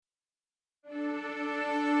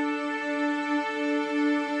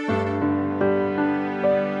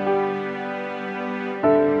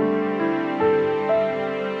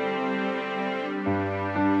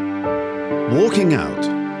Speaking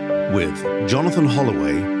Out with Jonathan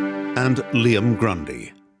Holloway and Liam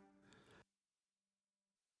Grundy.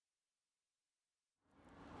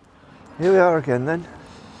 Here we are again then.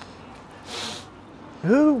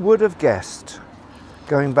 Who would have guessed,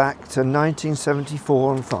 going back to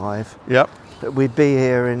 1974 and 5, Yep. that we'd be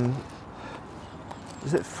here in,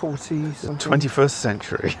 is it 40 something? 21st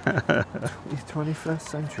century. 21st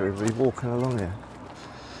century, we'd be walking along here.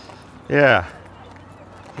 Yeah.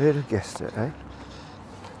 Who'd have guessed it, eh?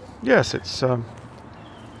 Yes, it's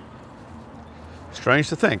strange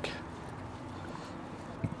to think.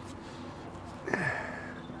 A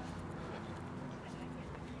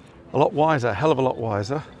lot wiser, a hell of a lot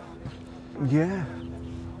wiser. Yeah.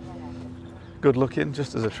 Good looking,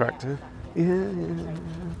 just as attractive. Yeah.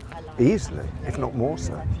 Easily, if not more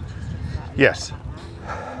so. Yes.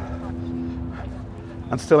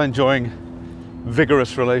 And still enjoying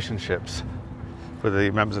vigorous relationships with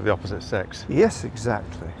the members of the opposite sex. Yes,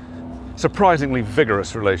 exactly. Surprisingly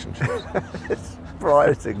vigorous relationships.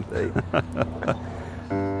 Surprisingly.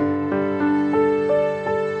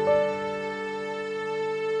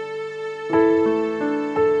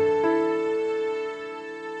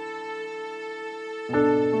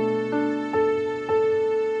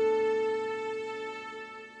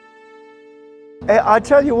 I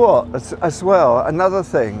tell you what, as well, another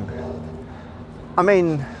thing, I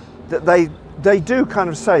mean, that they do kind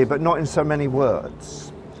of say, but not in so many words,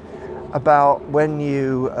 about when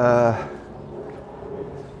you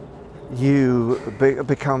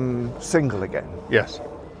become single again. Yes.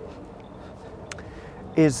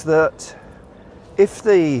 Is that if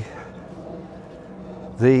the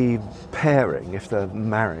pairing, if the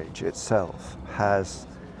marriage itself has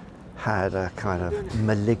had a kind of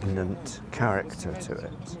malignant character to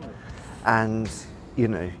it, and you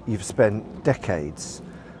know you've spent decades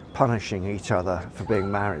punishing each other for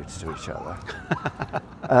being married to each other,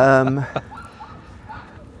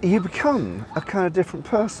 you become a kind of different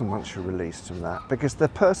person once you're released from that, because the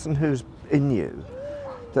person who's in you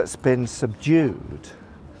that's been subdued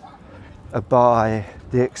by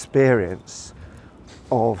the experience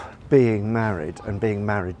of being married and being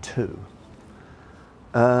married to,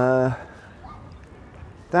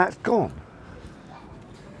 that's gone.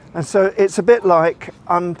 And so it's a bit like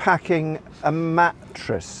unpacking a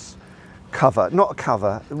mattress cover, not a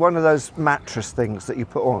cover, one of those mattress things that you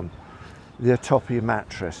put on the top of your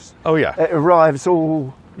mattress. Oh yeah. It arrives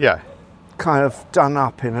all Yeah. kind of done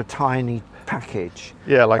up in a tiny package.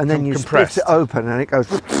 Yeah, like and then you compressed. split it open and it goes.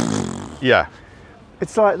 Yeah.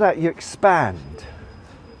 It's like that, you expand.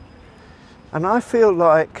 And I feel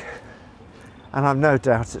like, and I've no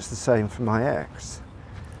doubt it's the same for my ex,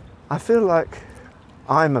 I feel like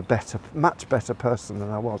I'm a much better person than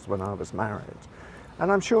I was when I was married.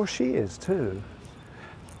 And I'm sure she is too.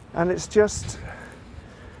 And it's just,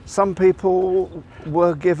 some people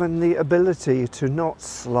were given the ability to not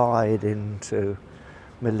slide into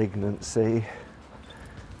malignancy,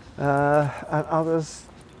 and others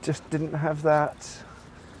just didn't have that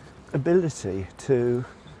ability to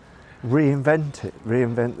reinvent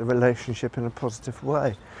the relationship in a positive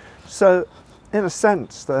way. So, in a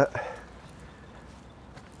sense, the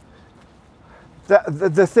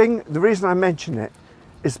reason I mention it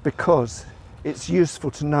is because it's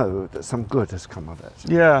useful to know that some good has come of it.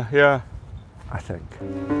 Yeah, yeah. I think.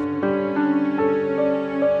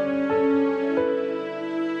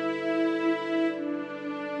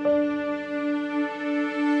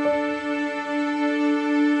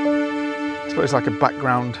 I suppose it's like a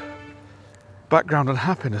background and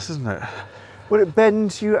happiness, isn't it? Well, it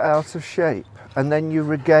bends you out of shape, and then you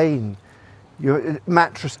regain your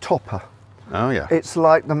mattress topper. Oh yeah. It's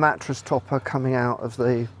like the mattress topper coming out of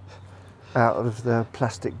the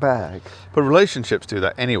plastic bag. But relationships do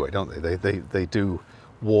that anyway, don't they? They do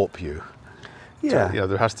warp you. Yeah. So, you know,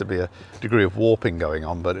 there has to be a degree of warping going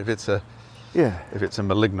on, but if it's a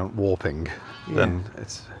malignant warping, then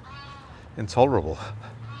it's intolerable.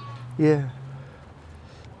 Yeah.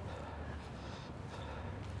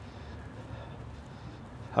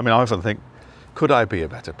 I mean, I often think, could I be a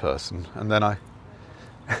better person? And then I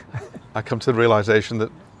come to the realization that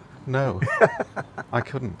no, I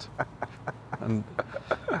couldn't. And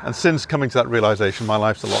since coming to that realization, my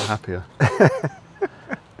life's a lot happier.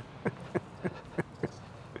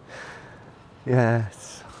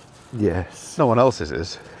 Yes. Yes. No one else's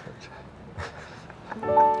is.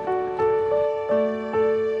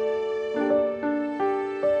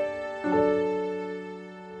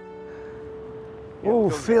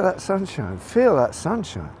 Oh, feel that sunshine. Feel that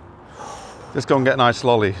sunshine. Just go and get a nice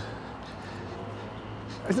lolly.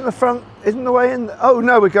 Isn't the way in? Oh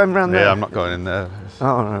no, we're going round there. Yeah, I'm not going in there.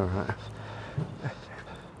 Oh no, right.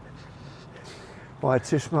 Why,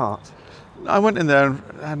 too smart? I went in there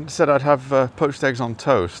and said I'd have poached eggs on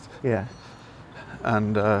toast, Yeah.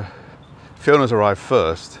 and Fiona's arrived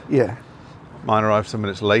first. Yeah. Mine arrived some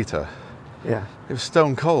minutes later. Yeah. It was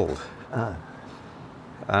stone cold. Oh.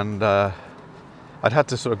 And I'd had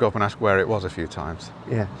to sort of go up and ask where it was a few times.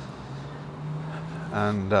 Yeah.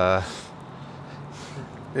 And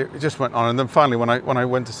it just went on. And then finally, when I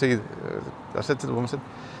went to see, I said to the woman, I said,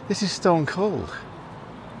 "This is stone cold.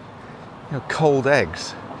 You know, cold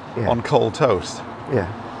eggs on cold toast." Yeah.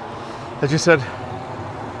 And she said,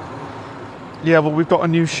 "Yeah, well, we've got a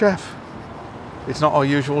new chef. It's not our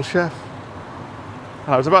usual chef."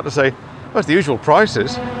 And I was about to say, "Well, it's the usual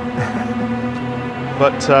prices."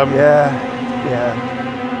 But Yeah.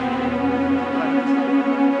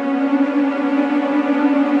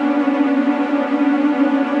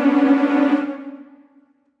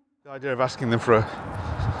 the idea of asking them for a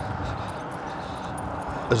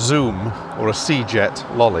Zoom or a Sea-Jet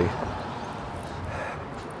lolly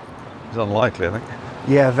is unlikely, I think.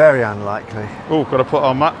 Yeah, very unlikely. Oh, got to put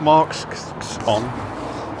our marks on.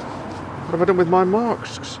 What have I done with my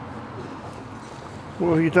marks?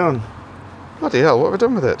 What have you done? Bloody hell, what have I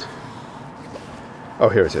done with it? Oh,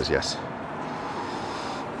 here it is, yes.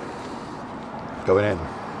 Going in.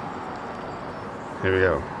 Here we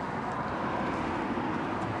go.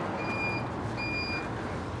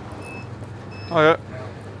 Oh yeah,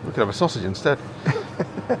 we could have a sausage instead.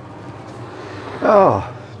 Oh.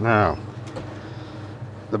 Now,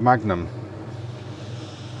 the Magnum.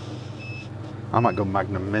 I might go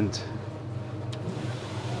Magnum Mint.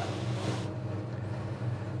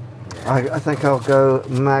 I think I'll go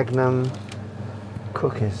Magnum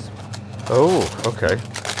cookies. Oh, okay.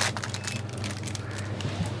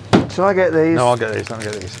 Shall I get these? No, I'll get these. Let me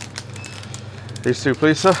get these. These two,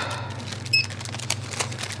 please, sir.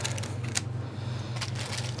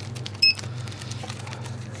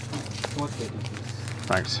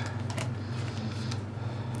 Thanks.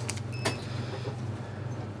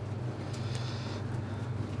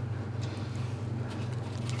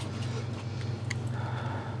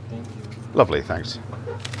 Thank you. Lovely, thanks.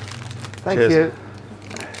 Thank Cheers. you.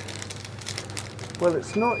 Well,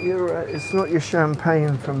 it's not your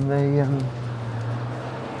champagne from the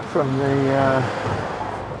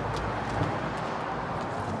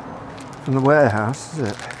warehouse,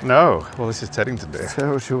 is it? No, well, this is Teddington, dear.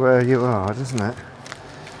 Tells you where you are, doesn't it?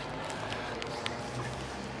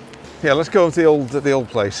 Yeah, let's go to the old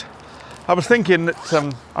place. I was thinking that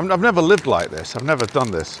I've never lived like this. I've never done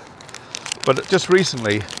this, but just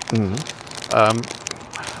recently,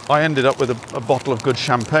 I ended up with a bottle of good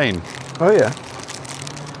champagne. Oh yeah.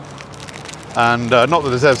 And not that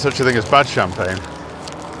there's such a thing as bad champagne.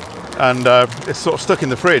 And it's sort of stuck in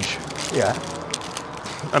the fridge. Yeah.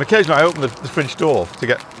 And occasionally I open the fridge door to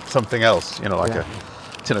get something else, you know, like Yeah.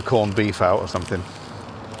 a tin of corned beef out or something.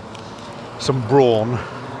 Some brawn.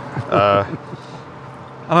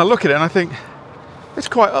 And I look at it and I think, it's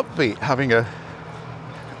quite upbeat having an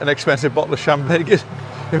expensive bottle of champagne.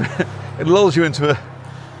 It lulls you into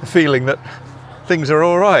a feeling that things are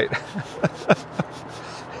all right.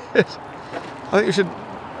 I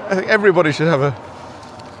think everybody should have a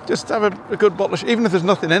good bottle of, even if there's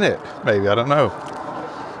nothing in it, maybe, I don't know.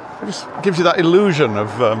 It just gives you that illusion of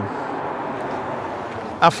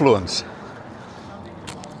affluence.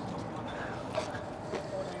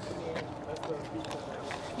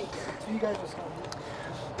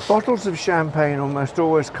 Bottles of champagne almost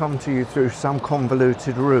always come to you through some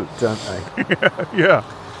convoluted route, don't they? Yeah.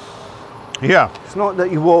 Yeah. It's not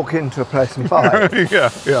that you walk into a place and buy it. Yeah.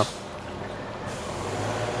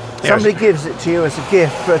 Somebody gives it to you as a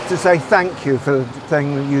gift to say thank you for the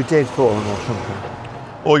thing that you did for them or something.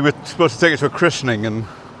 Or you were supposed to take it to a christening and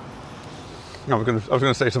I was going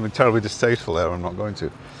to say something terribly distasteful there, I'm not going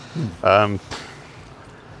to.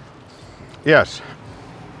 Yes.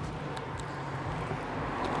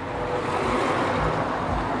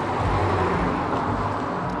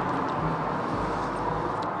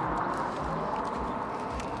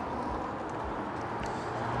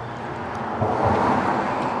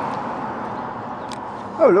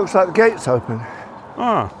 Oh, it looks like the gate's open.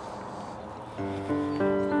 Ah.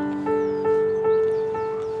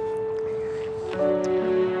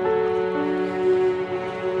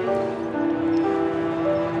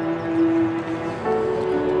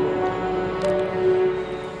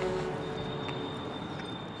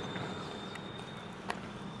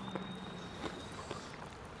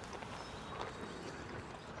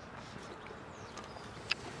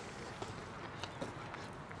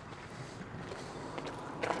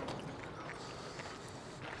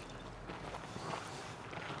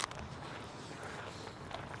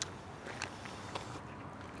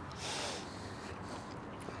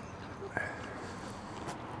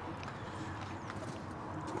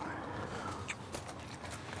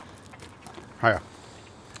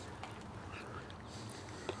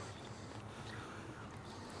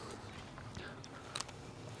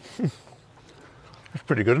 It's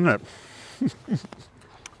pretty good, isn't it?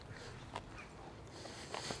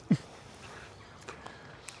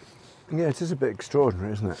 Yeah, it is a bit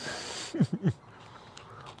extraordinary, isn't it?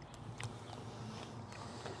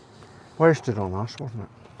 Wasted on us, wasn't it?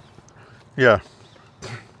 Yeah.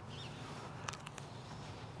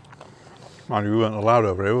 Mind you, we weren't allowed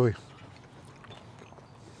over here, were we?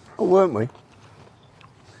 Oh, weren't we?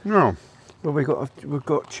 No. Well, we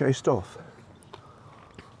got chased off.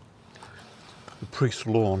 The priest's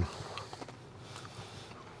lawn.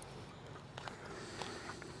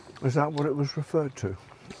 Is that what it was referred to?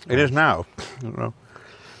 It is now. I don't know.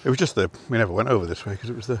 It was just we never went over this way because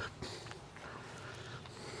it was the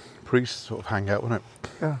priest sort of hangout, wasn't it?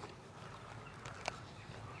 Yeah.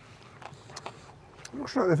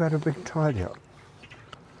 Looks like they've had a big tidy up.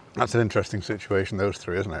 That's an interesting situation, those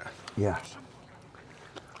three, isn't it? Yes.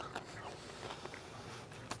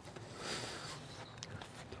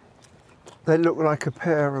 They look like a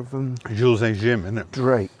pair of Jules and Jim, isn't it?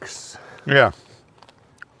 drakes Yeah.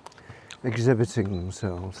 exhibiting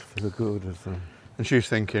themselves for the good of them. And she's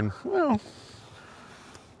thinking, well,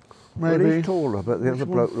 Well, maybe. he's taller, but the other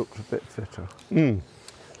bloke looks a bit fitter.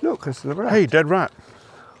 Look, it's the rat. Hey, dead rat.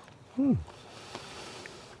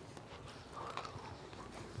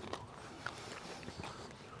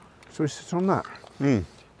 So we sit on that. It's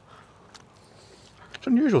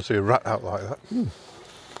unusual to see a rat out like that.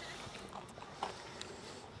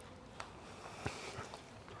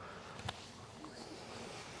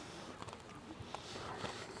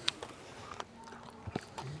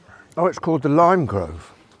 Oh, it's called the Lime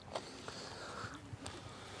Grove.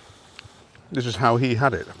 This is how he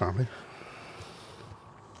had it, apparently.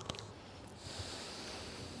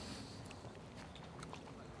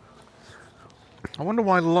 I wonder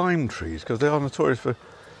why lime trees, because they are notorious for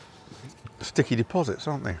sticky deposits,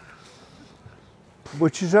 aren't they?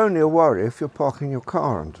 Which is only a worry if you're parking your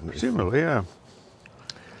car underneath. Presumably, yeah.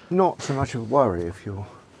 Not so much of a worry if you're...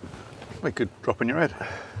 They could drop in your head.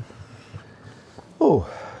 Oh,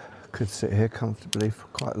 could sit here comfortably for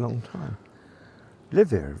quite a long time.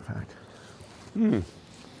 Live here, in fact.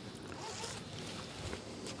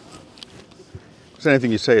 So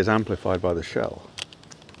anything you say is amplified by the shell.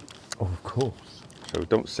 Oh, of course. So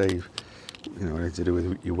don't say, anything to do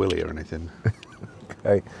with your willy or anything.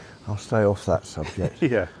 Okay, I'll stay off that subject.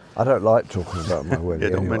 Yeah. I don't like talking about my willy.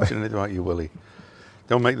 Yeah, don't anyway. mention anything about your willy.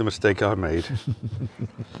 Don't make the mistake I made.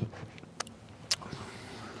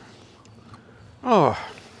 Oh.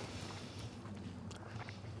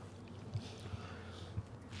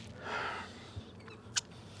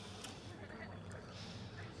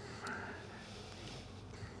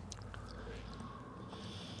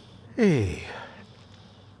 Hey.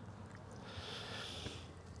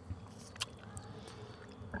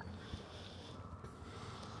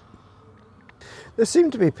 There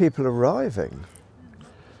seem to be people arriving.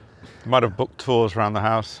 Might have booked tours around the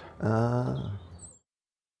house.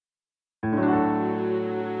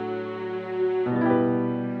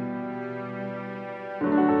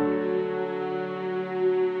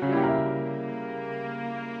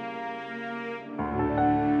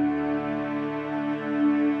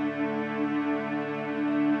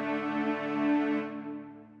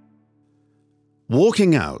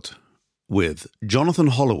 Walking Out with Jonathan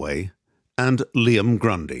Holloway and Liam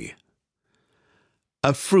Grundy.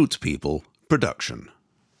 A Fruit People production.